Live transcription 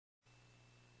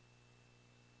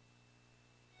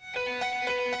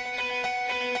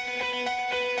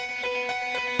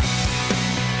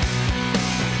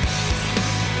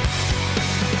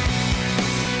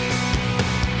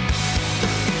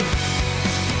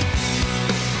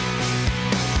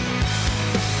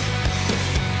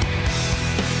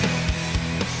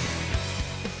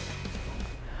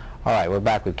All right, we're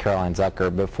back with Caroline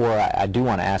Zucker. Before I do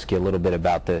want to ask you a little bit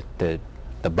about the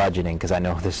budgeting, because I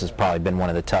know this has probably been one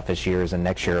of the toughest years, and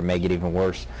next year it may get even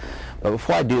worse. But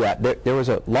before I do that, there was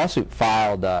a lawsuit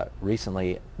filed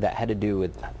recently that had to do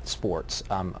with sports.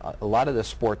 A lot of the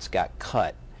sports got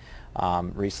cut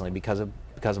recently because of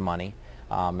money,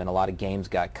 and a lot of games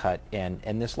got cut.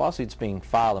 And this lawsuit's being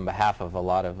filed on behalf of a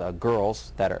lot of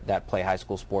girls that play high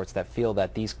school sports that feel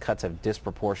that these cuts have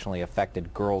disproportionately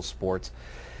affected girls' sports.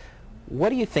 What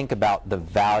do you think about the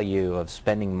value of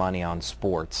spending money on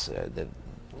sports?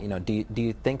 Do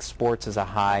you think sports is a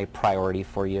high priority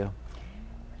for you?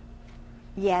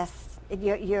 Yes.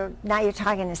 Now you're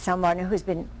talking to someone who's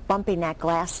been bumping that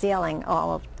glass ceiling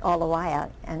all the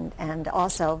while, and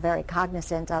also very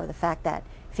cognizant of the fact that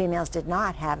females did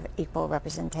not have equal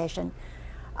representation.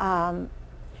 And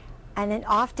then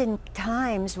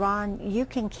oftentimes, Ron, you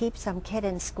can keep some kid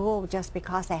in school just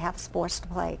because they have sports to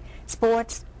play.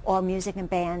 Sports or music and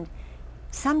band.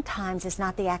 Sometimes it's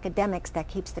not the academics that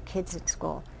keeps the kids in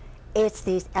school. It's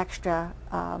these extra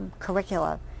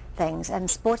curricular things, and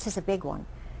sports is a big one.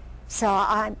 So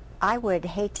I would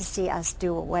hate to see us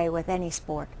do away with any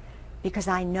sport, because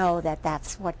I know that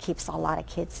that's what keeps a lot of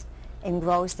kids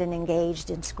engrossed and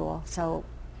engaged in school. So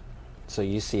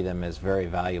you see them as very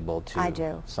valuable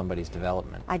to somebody's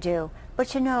development. I do.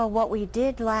 But you know, what we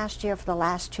did last year for the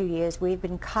last 2 years, we've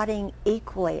been cutting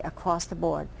equally across the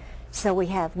board. So we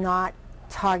have not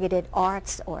targeted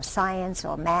arts or science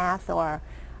or math or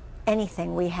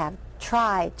anything. We have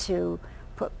tried to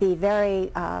be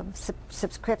very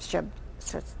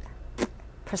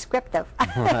prescriptive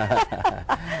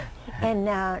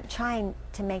and trying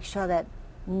to make sure that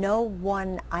no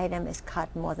one item is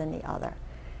cut more than the other.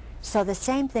 So the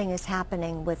same thing is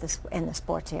happening in the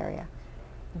sports area.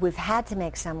 We've had to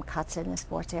make some cuts in the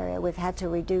sports area. We've had to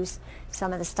reduce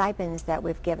some of the stipends that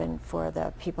we've given for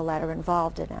the people that are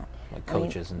involved in it. Like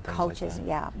coaches and things like that. Coaches,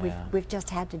 yeah. We've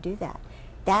just had to do that.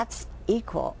 That's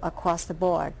equal across the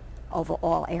board over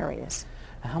all areas.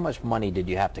 How much money did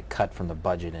you have to cut from the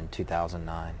budget in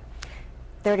 2009?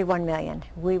 $31 million.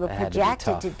 We were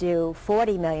projected to do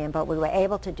 $40 million, but we were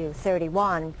able to do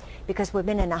 31 because we've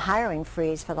been in a hiring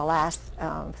freeze for the last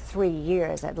 3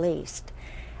 years at least.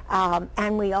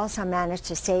 And we also managed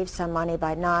to save some money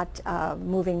by not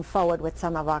moving forward with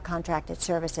some of our contracted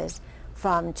services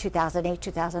from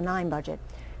 2008-2009 budget,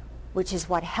 which is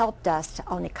what helped us to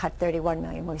only cut $31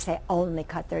 million. When we say only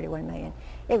cut $31 million,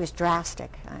 it was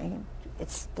drastic. I mean,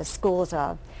 the schools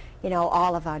are,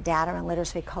 all of our data and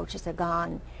literacy coaches are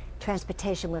gone.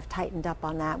 Transportation, we've tightened up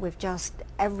on that.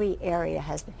 Every area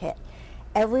has been hit.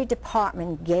 Every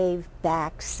department gave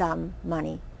back some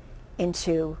money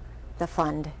into the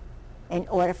fund in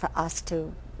order for us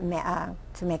to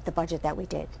make the budget that we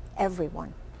did.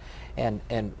 Everyone. And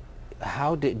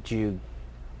how did you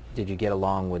get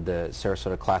along with the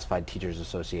Sarasota Classified Teachers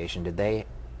Association?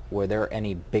 Were there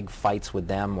any big fights with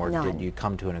them, or None. did you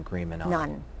come to an agreement on it?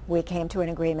 None. We came to an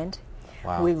agreement.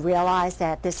 Wow. We realized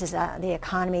that this is the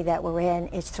economy that we're in.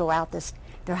 It's throughout the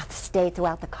state,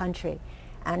 throughout the country,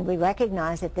 and we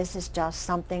recognized that this is just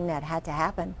something that had to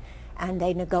happen. And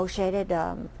they negotiated.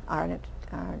 Our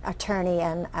attorney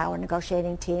and our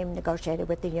negotiating team negotiated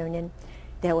with the union.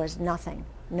 There was nothing.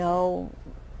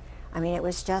 It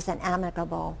was just an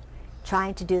amicable,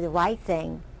 trying to do the right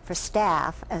thing for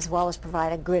staff as well as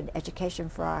provide a good education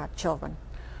for our children.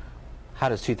 How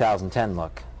does 2010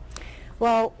 look?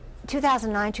 Well,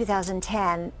 2009,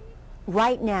 2010,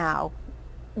 right now,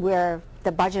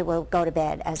 the budget will go to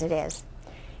bed as it is.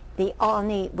 With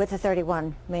the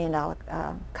 $31 million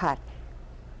cut.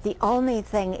 The only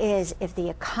thing is, if the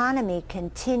economy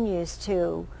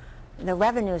the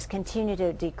revenues continue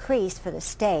to decrease for the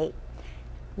state,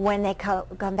 when they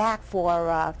come back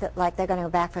for, like they're going to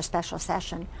go back for a special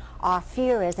session, our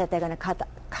fear is that they're going to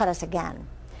cut us again.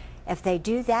 If they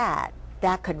do that,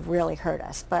 that could really hurt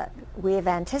us. But we have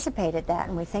anticipated that,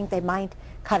 and we think they might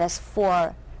cut us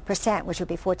 4%, which would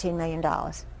be $14 million.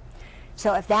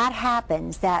 So if that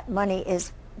happens, that money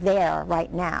is there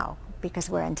right now because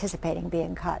we're anticipating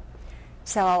being cut.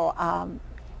 So,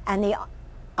 and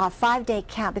our 5-day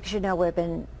count, because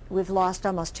we've lost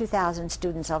almost 2,000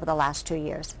 students over the last 2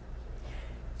 years.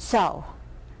 So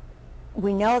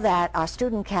we know that our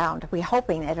student count, we're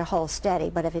hoping that it holds steady,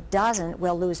 but if it doesn't,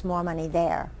 we'll lose more money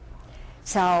there.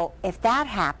 So if that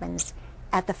happens,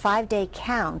 at the 5-day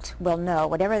count, we'll know,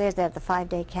 whatever it is at the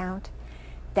 5-day count,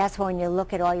 that's when you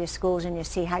look at all your schools and you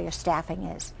see how your staffing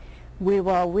is. We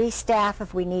will restaff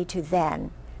if we need to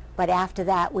then, but after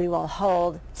that we will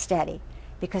hold steady,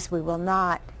 because we will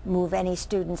not move any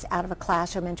students out of a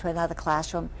classroom into another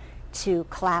classroom to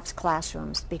collapse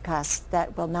classrooms, because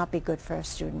that will not be good for our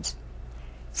students.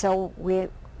 So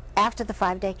after the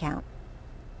 5-day count,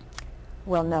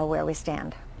 we'll know where we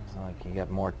stand. It's like you got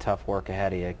more tough work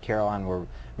ahead of you. Caroline, we're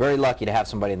very lucky to have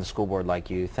somebody in the school board like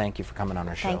you. Thank you for coming on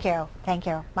our show. Thank you. Thank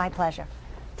you. My pleasure.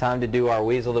 Time to do our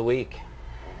Weasel of the Week.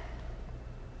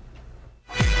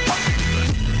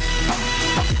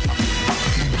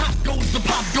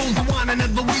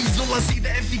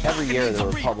 Every year the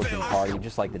Republican Party,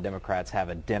 just like the Democrats, have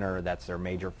a dinner that's their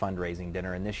major fundraising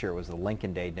dinner, and this year it was the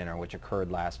Lincoln Day dinner, which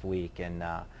occurred last week, and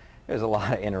there's a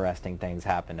lot of interesting things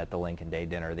happened at the Lincoln Day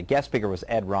dinner. The guest speaker was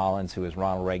Ed Rollins, who is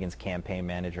Ronald Reagan's campaign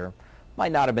manager.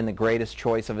 Might not have been the greatest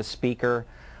choice of a speaker.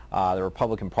 The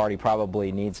Republican Party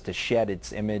probably needs to shed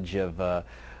its image of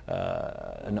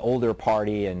an older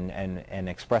party and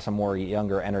express a more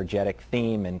younger, energetic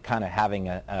theme, and kind of having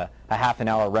a half an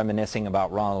hour reminiscing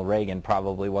about Ronald Reagan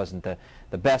probably wasn't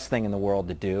the best thing in the world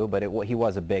to do, but he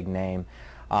was a big name.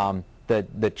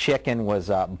 The chicken was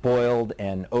boiled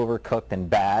and overcooked and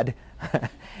bad,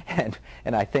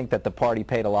 and I think that the party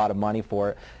paid a lot of money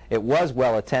for it. It was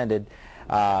well attended.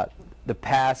 The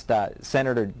past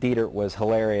Senator Dietert was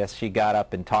hilarious. She got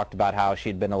up and talked about how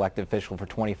she'd been elected official for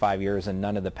 25 years and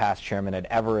none of the past chairmen had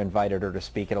ever invited her to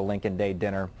speak at a Lincoln Day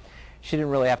dinner. She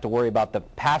didn't really have to worry about the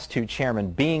past two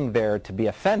chairmen being there to be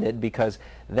offended, because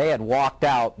they had walked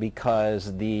out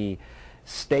because the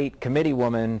state committee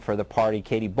woman for the party,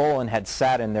 Katie Boland, had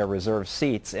sat in their reserved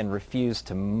seats and refused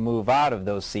to move out of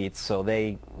those seats, so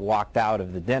they walked out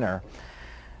of the dinner.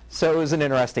 So it was an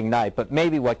interesting night, but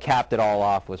maybe what capped it all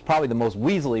off was probably the most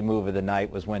Weasley move of the night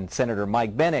was when Senator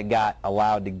Mike Bennett got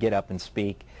allowed to get up and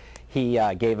speak. He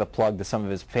gave a plug to some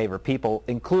of his favorite people,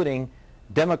 including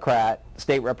Democrat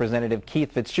State Representative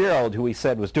Keith Fitzgerald, who he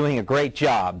said was doing a great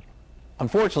job.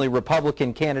 Unfortunately,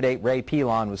 Republican candidate Ray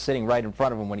Pilon was sitting right in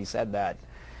front of him when he said that,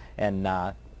 and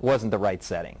wasn't the right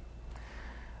setting.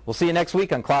 We'll see you next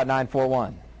week on Clout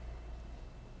 941.